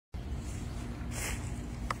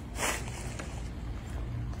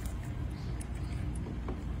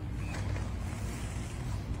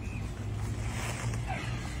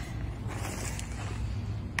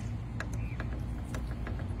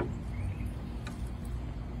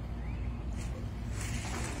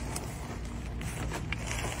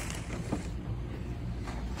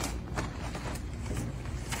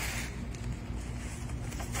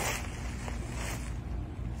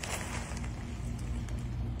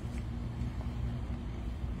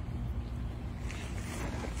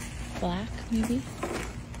black, maybe.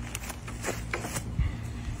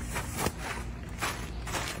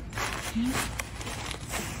 Yeah.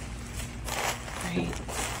 Great.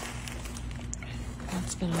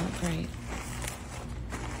 That's gonna look great.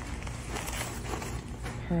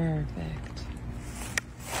 Perfect.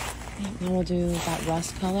 Yeah, now we'll do that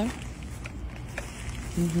rust color.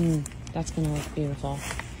 That's gonna look beautiful.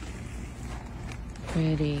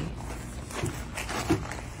 Pretty.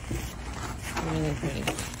 Really pretty.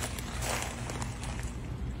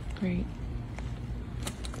 Great.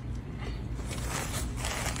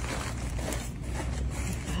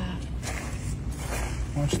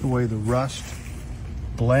 Watch the way the rust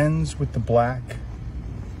blends with the black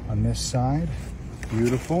on this side.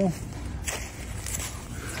 Beautiful.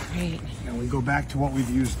 Great. And we go back to what we've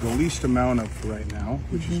used the least amount of for right now,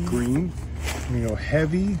 which is green. We're gonna go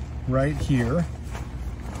heavy right here.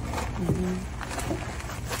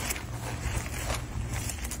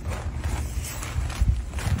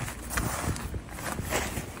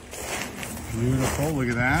 Beautiful, look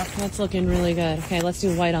at that. That's looking really good. Okay, let's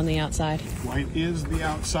do white on the outside. White is the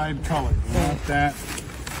outside color. We want that,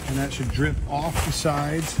 and that should drip off the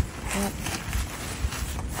sides. Yep.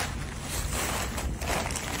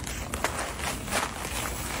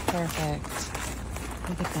 Perfect.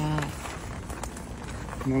 Look at that.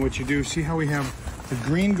 And then what you do, see how we have the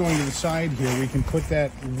green going to the side here? We can put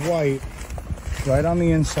that white right on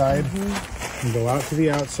the inside and go out to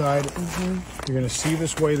the outside. You're going to see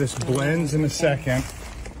this way this blends in a second.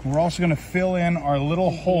 And we're also going to fill in our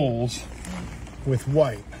little holes with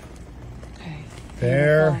white. Okay.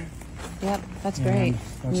 There. Yep, that's great.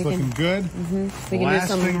 That's looking good. We can Last do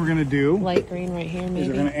some thing we're going to do light green right here, maybe. is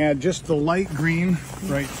we're going to add just the light green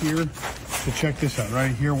right here. So check this out.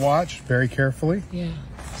 Right here, watch very carefully. Yeah,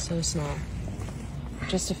 so small.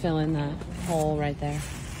 Just to fill in that hole right there.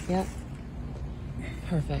 Yep.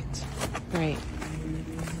 Perfect. Great.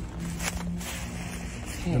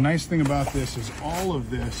 Okay. The nice thing about this is all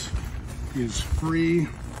of this is free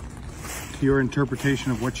to your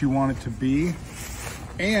interpretation of what you want it to be.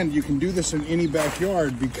 And you can do this in any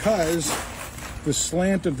backyard because the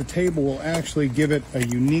slant of the table will actually give it a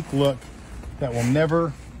unique look that will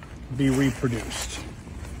never be reproduced.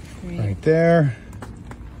 Great. Right there.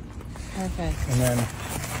 Perfect. And then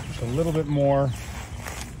just a little bit more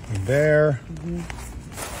there.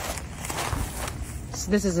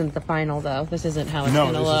 So this isn't the final though. This isn't how it's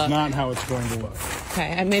No, going to this look. is not how it's going to look. Okay,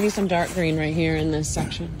 and maybe some dark green right here in this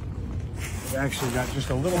section. We've actually got just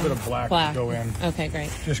a little bit of black to go in. Okay,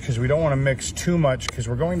 great. Just because we don't want to mix too much because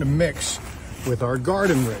we're going to mix with our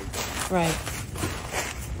garden rake. Right.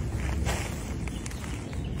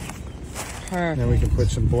 Perfect. Then we can put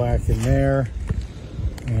some black in there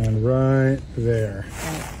and right there.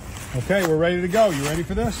 Right. Okay, we're ready to go. You ready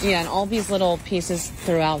for this? Yeah, and all these little pieces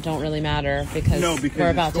throughout don't really matter because we're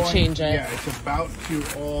about to change it. Yeah, it's about to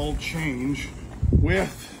all change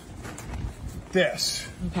with this.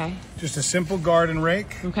 Okay. Just a simple garden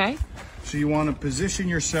rake. Okay. So you want to position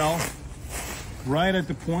yourself right at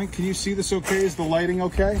the point. Can you see this okay? Is the lighting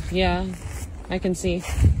okay? Yeah, I can see.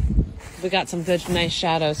 We got some good, nice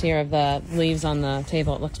shadows here of the leaves on the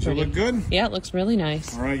table. It looks pretty. Does it look good? Yeah, it looks really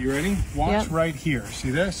nice. All right, you ready? Watch right here.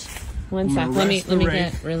 See this? One sec. Let me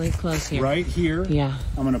get really close here. Right here. Yeah.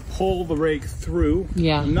 I'm going to pull the rake through.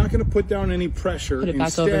 Yeah. I'm not going to put down any pressure. Put it back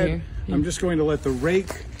Instead, over here. Yeah. I'm just going to let the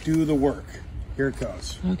rake do the work. Here it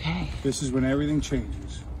goes. Okay. This is when everything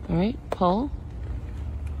changes. All right, pull.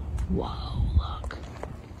 Whoa, look.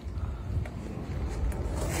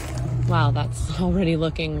 Wow, that's already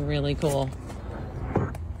looking really cool.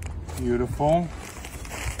 Beautiful.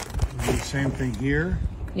 Do the same thing here.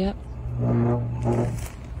 Yep.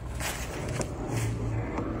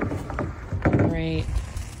 Great.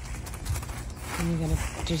 And you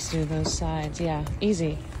gotta just do those sides. Yeah,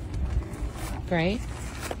 easy. Great.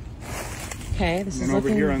 Okay, this is And over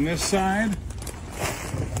looking... here on this side.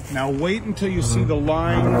 Now wait until you see the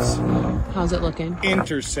lines How's it looking?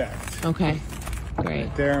 intersect. Okay,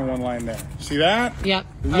 great. There and one line there. See that? Yep.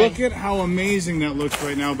 Look at how amazing that looks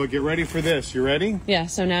right now, but get ready for this. You ready? Yeah,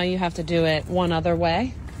 so now you have to do it one other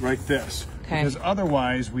way. Like this. Okay. Because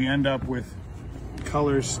otherwise we end up with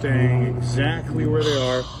colors staying exactly where they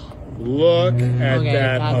are. Look at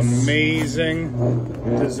that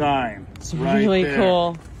amazing design. It's right really there.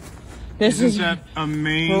 cool. This is Isn't that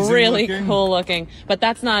amazing really looking? cool looking. But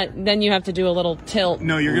that's not, then you have to do a little tilt.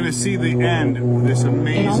 No, you're going to see the end. This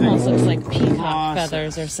amazing It almost looks like peacock process.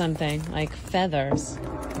 feathers or something, like feathers.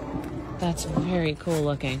 That's very cool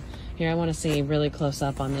looking. Here, I want to see really close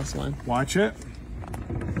up on this one. Watch it.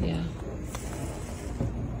 Yeah.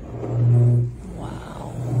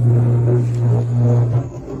 Wow.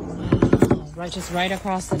 Wow. just right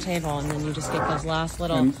across the table, and then you just get those last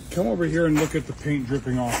little. And come over here and look at the paint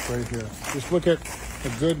dripping off right here. Just look at a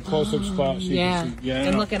good close-up spot. So you can see.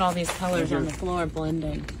 And look at all these colors on the floor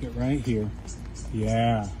blending. Get right here.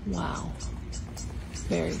 Yeah. Wow.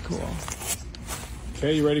 Very cool.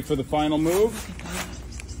 Okay, you ready for the final move? Look at that.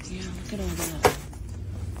 Yeah, look at all that.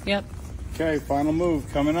 Yep. Okay, final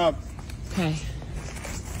move coming up. Okay.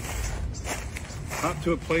 Up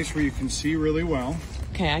to a place where you can see really well.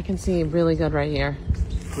 Okay, I can see really good right here.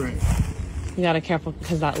 Great. You gotta careful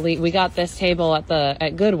because that we got this table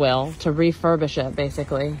at Goodwill to refurbish it,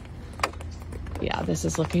 basically. Yeah, this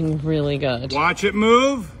is looking really good. Watch it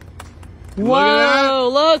move. Whoa!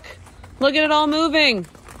 Look at it all moving.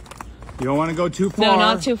 You don't want to go too far. No,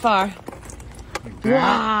 not too far. Like that.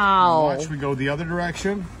 Wow! Now watch we go the other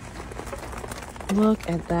direction. Look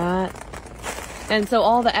at that. And so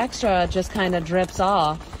all the extra just kind of drips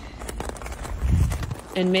off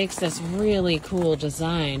and makes this really cool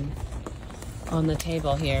design on the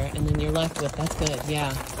table here. And then you're left with, that's good,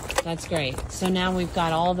 yeah, that's great. So now we've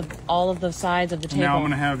got all of the sides of the table. Now I'm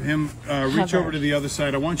gonna have him reach over to the other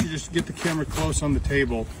side. I want you to just get the camera close on the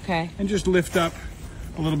table. Okay. And just lift up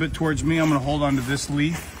a little bit towards me. I'm gonna hold on to this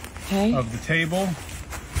leaf of the table.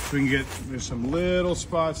 So we can get, there's some little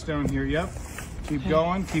spots down here, yep. Keep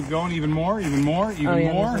going, even more, even more,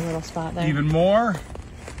 even more. There's a little spot there. Even more.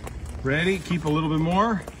 Ready, keep a little bit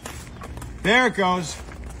more. There it goes.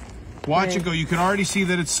 Watch it go. You can already see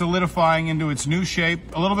that it's solidifying into its new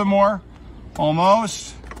shape. A little bit more,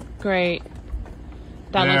 almost. Great.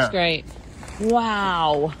 That looks great.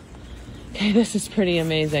 Wow. Okay, this is pretty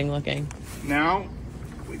amazing looking. Now,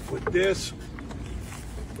 we put this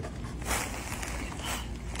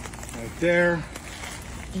right there.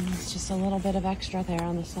 And it's just a little bit of extra there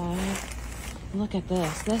on the side. Look at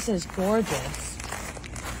this. This is gorgeous.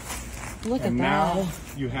 Look at that. And now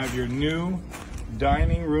you have your new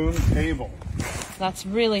dining room table. That's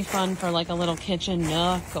really fun for like a little kitchen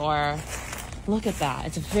nook or... Look at that.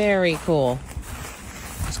 It's very cool.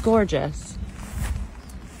 It's gorgeous.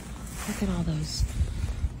 Look at all those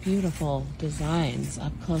beautiful designs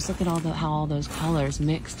up close. Look at how all those colors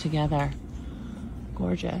mix together.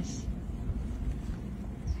 Gorgeous.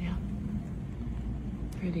 Yeah.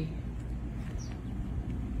 Pretty.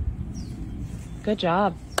 Good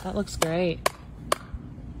job. That looks great.